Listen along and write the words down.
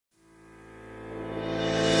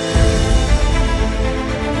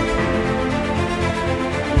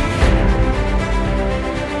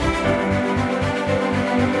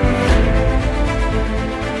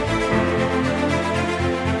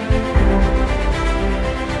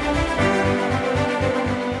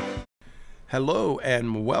Hello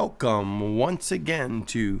and welcome once again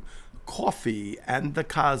to Coffee and the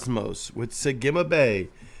Cosmos with Sagima Bay.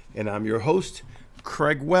 And I'm your host,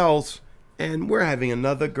 Craig Wells, and we're having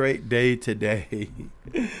another great day today.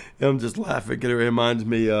 I'm just laughing. It reminds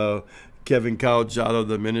me of Kevin Couch out of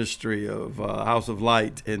the ministry of House of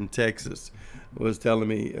Light in Texas was telling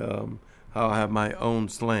me how I have my own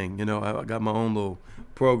slang. You know, I got my own little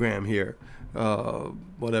program here,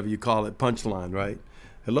 whatever you call it, punchline, right?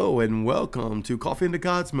 Hello and welcome to Coffee in the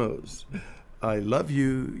Cosmos. I love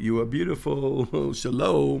you. You are beautiful.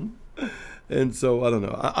 Shalom. And so, I don't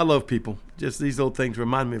know. I love people. Just these little things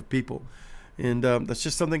remind me of people. And that's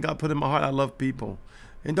just something God put in my heart. I love people.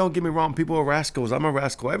 And don't get me wrong, people are rascals. I'm a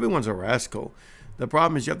rascal. Everyone's a rascal. The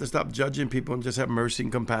problem is you have to stop judging people and just have mercy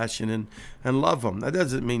and compassion and love them. That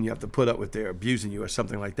doesn't mean you have to put up with their abusing you or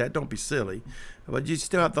something like that. Don't be silly. But you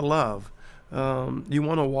still have to love. You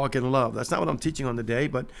want to walk in love. That's not what I'm teaching on today,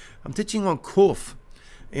 but I'm teaching on kuf.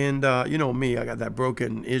 And you know me, I got that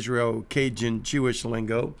broken Israel Cajun Jewish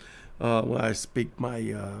lingo when I speak my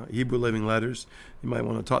Hebrew living letters. You might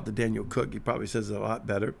want to talk to Daniel Cook. He probably says it a lot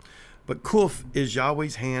better. But kuf is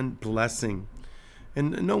Yahweh's hand blessing.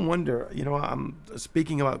 And no wonder, you know, I'm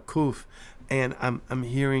speaking about kuf, and I'm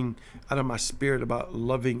hearing out of my spirit about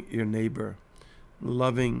loving your neighbor,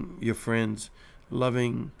 loving your friends,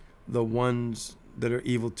 loving the ones that are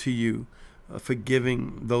evil to you,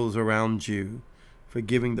 forgiving those around you,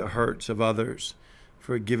 forgiving the hurts of others,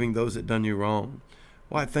 forgiving those that done you wrong.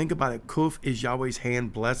 Well, I think about it. Kuf is Yahweh's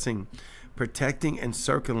hand blessing, protecting and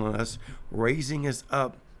circling us, raising us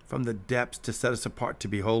up from the depths to set us apart to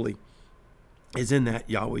be holy. Isn't that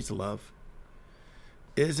Yahweh's love?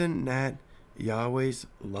 Isn't that Yahweh's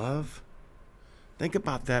love? Think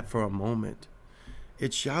about that for a moment.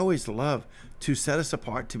 It's Yahweh's love to set us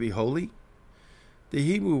apart to be holy. The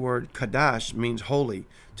Hebrew word kadash means holy,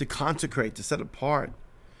 to consecrate, to set apart.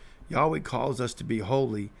 Yahweh calls us to be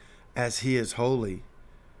holy as he is holy.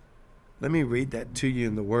 Let me read that to you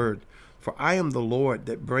in the word. For I am the Lord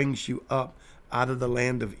that brings you up out of the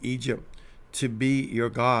land of Egypt to be your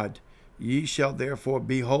God. Ye shall therefore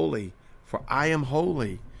be holy, for I am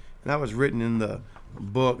holy. And that was written in the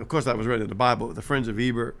book. Of course, that was written in the Bible. The Friends of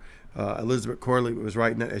Eber, Elizabeth Corley was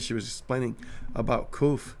writing that as she was explaining about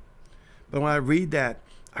kuf. But when I read that,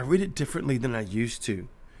 I read it differently than I used to.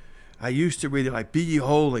 I used to read it like, be ye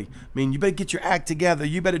holy. I mean, you better get your act together.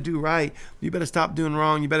 You better do right. You better stop doing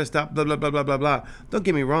wrong. You better stop blah, blah, blah, blah, blah, blah. Don't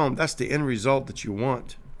get me wrong. That's the end result that you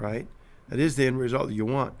want, right? That is the end result that you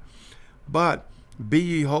want. But be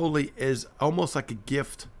ye holy is almost like a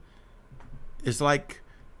gift. It's like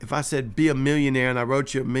if I said, be a millionaire, and I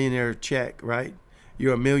wrote you a millionaire check, right?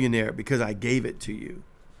 You're a millionaire because I gave it to you.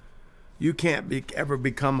 You can't ever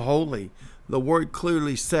become holy. The word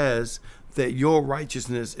clearly says that your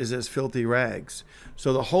righteousness is as filthy rags.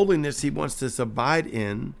 So the holiness he wants us to abide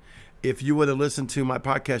in, if you would have listened to my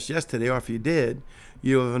podcast yesterday, or if you did,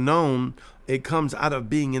 you have known it comes out of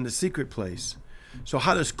being in the secret place. So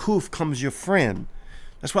how does kuf comes your friend?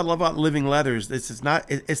 That's what I love about living letters. It's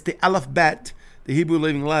the alphabet, the Hebrew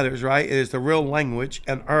living letters, right? It is the real language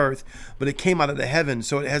and earth, but it came out of the heavens.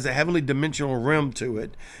 So it has a heavenly dimensional rim to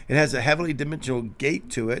it. It has a heavenly dimensional gate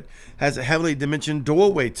to it, has a heavenly dimensional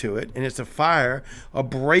doorway to it. And it's a fire, a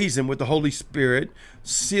brazen with the Holy Spirit,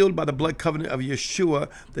 sealed by the blood covenant of Yeshua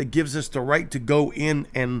that gives us the right to go in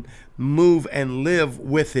and move and live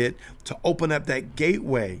with it to open up that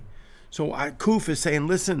gateway. So kuf is saying,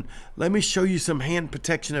 listen, let me show you some hand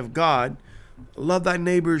protection of God. Love thy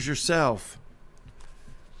neighbors yourself.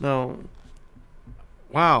 Now,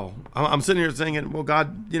 wow. I'm sitting here saying, well,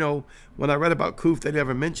 God, you know, when I read about kuf, they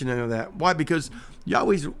never mentioned any of that. Why? Because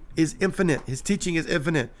Yahweh is infinite. His teaching is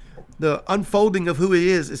infinite. The unfolding of who he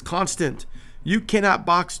is constant. You cannot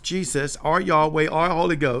box Jesus or Yahweh or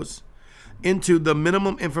Holy Ghost into the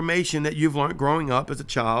minimum information that you've learned growing up as a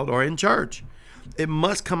child or in church. It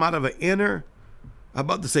must come out of an I'm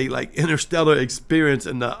about to say like interstellar experience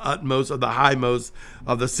in the utmost of the highmost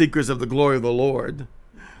of the secrets of the glory of the Lord.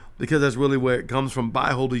 Because that's really where it comes from,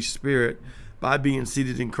 by Holy Spirit, by being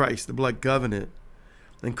seated in Christ, the blood covenant.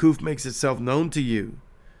 And kuf makes itself known to you.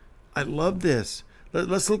 I love this.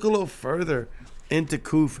 Let's look a little further into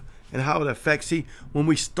kuf and how it affects. See, when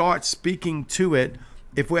we start speaking to it,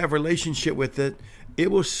 if we have a relationship with it,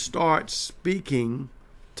 it will start speaking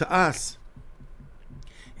to us.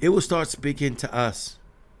 It will start speaking to us.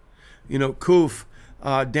 You know, kuf,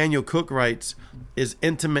 Daniel Cook writes, is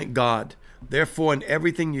intimate God. Therefore, in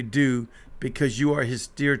everything you do, because you are his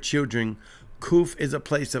dear children, kuf is a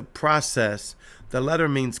place of process. The letter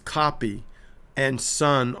means copy and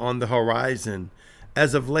sun on the horizon.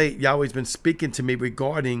 As of late, Yahweh's been speaking to me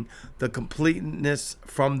regarding the completeness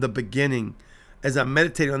from the beginning. As I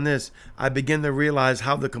meditate on this, I begin to realize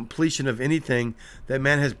how the completion of anything that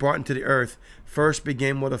man has brought into the earth first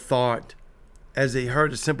began with a thought, as they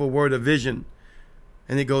heard a simple word, a vision,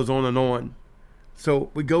 and it goes on and on. So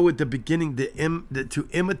we go with the beginning to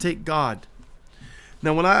imitate God.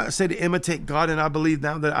 Now, when I say to imitate God, and I believe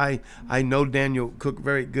now that I know Daniel Cook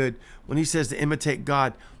very good, when he says to imitate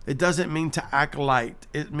God, it doesn't mean to act like,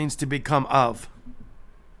 it means to become of.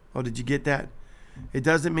 Oh, did you get that? It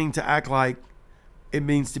doesn't mean to act like, it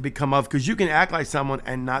means to become of, because you can act like someone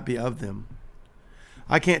and not be of them.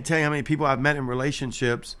 I can't tell you how many people I've met in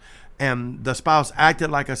relationships and the spouse acted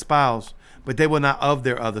like a spouse, but they were not of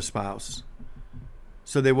their other spouse.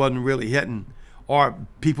 So they wasn't really hitting. Or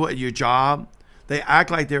people at your job, they act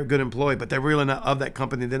like they're a good employee, but they're really not of that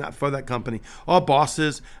company. They're not for that company. Or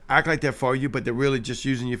bosses act like they're for you, but they're really just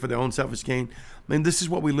using you for their own selfish gain. I mean, this is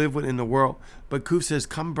what we live with in the world. But Kuf says,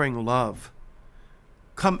 come bring love.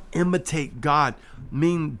 Come imitate God.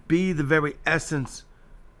 Be the very essence,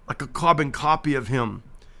 like a carbon copy of him.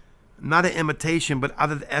 Not an imitation, but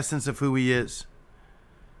out of the essence of who he is.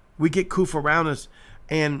 We get Kuf around us,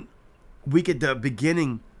 and we get the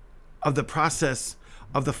beginning of the process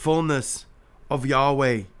of the fullness of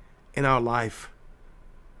Yahweh in our life.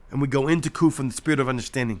 And we go into Kuf from the spirit of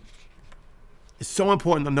understanding. It's so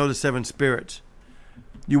important to know the seven spirits.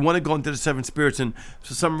 You want to go into the seven spirits, and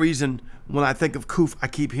for some reason, when I think of Kuf, I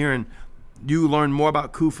keep hearing you learn more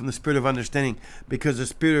about Kuf from the spirit of understanding, because the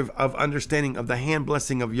spirit of understanding of the hand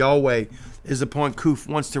blessing of Yahweh is upon Kuf.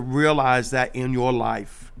 Wants to realize that in your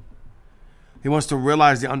life. He wants to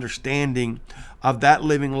realize the understanding of that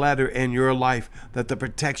living letter in your life, that the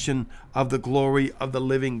protection of the glory of the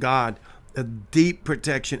living God, the deep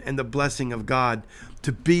protection and the blessing of God,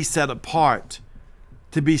 to be set apart,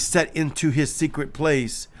 to be set into his secret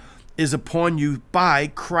place, is upon you by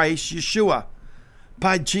Christ Yeshua,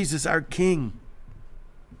 by Jesus our King,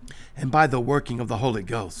 and by the working of the Holy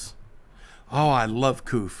Ghost. Oh, I love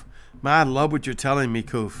Kuf. Man, I love what you're telling me,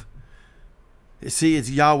 Kuf. You see, it's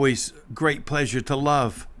Yahweh's great pleasure to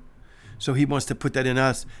love. So he wants to put that in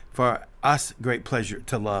us, for us great pleasure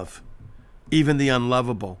to love. Even the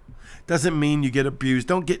unlovable. Doesn't mean you get abused.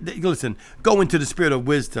 Listen, go into the spirit of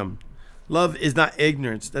wisdom. Love is not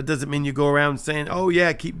ignorance. That doesn't mean you go around saying, oh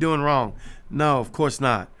yeah, keep doing wrong. No, of course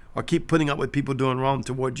not. Or keep putting up with people doing wrong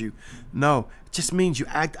towards you. No, it just means you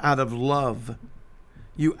act out of love.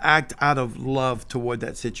 You act out of love toward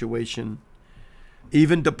that situation.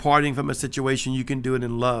 Even departing from a situation, you can do it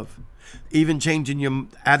in love. Even changing your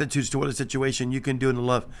attitudes toward a situation, you can do it in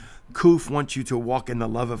love. Kuf wants you to walk in the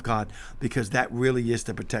love of God, because that really is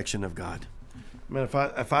the protection of God. Man,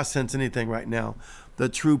 if I sense anything right now, the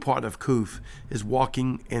true part of Kuf is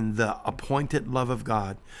walking in the appointed love of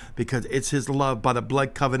God, because it's his love by the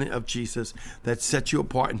blood covenant of Jesus that sets you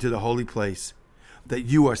apart into the holy place, that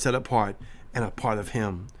you are set apart and a part of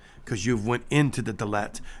him. Because you've went into the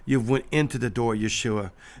Dalet, you've went into the door,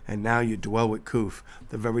 Yeshua, and now you dwell with Kuf,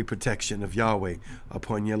 the very protection of Yahweh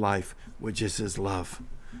upon your life, which is his love.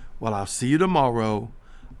 Well, I'll see you tomorrow.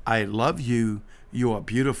 I love you. You are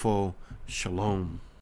beautiful. Shalom.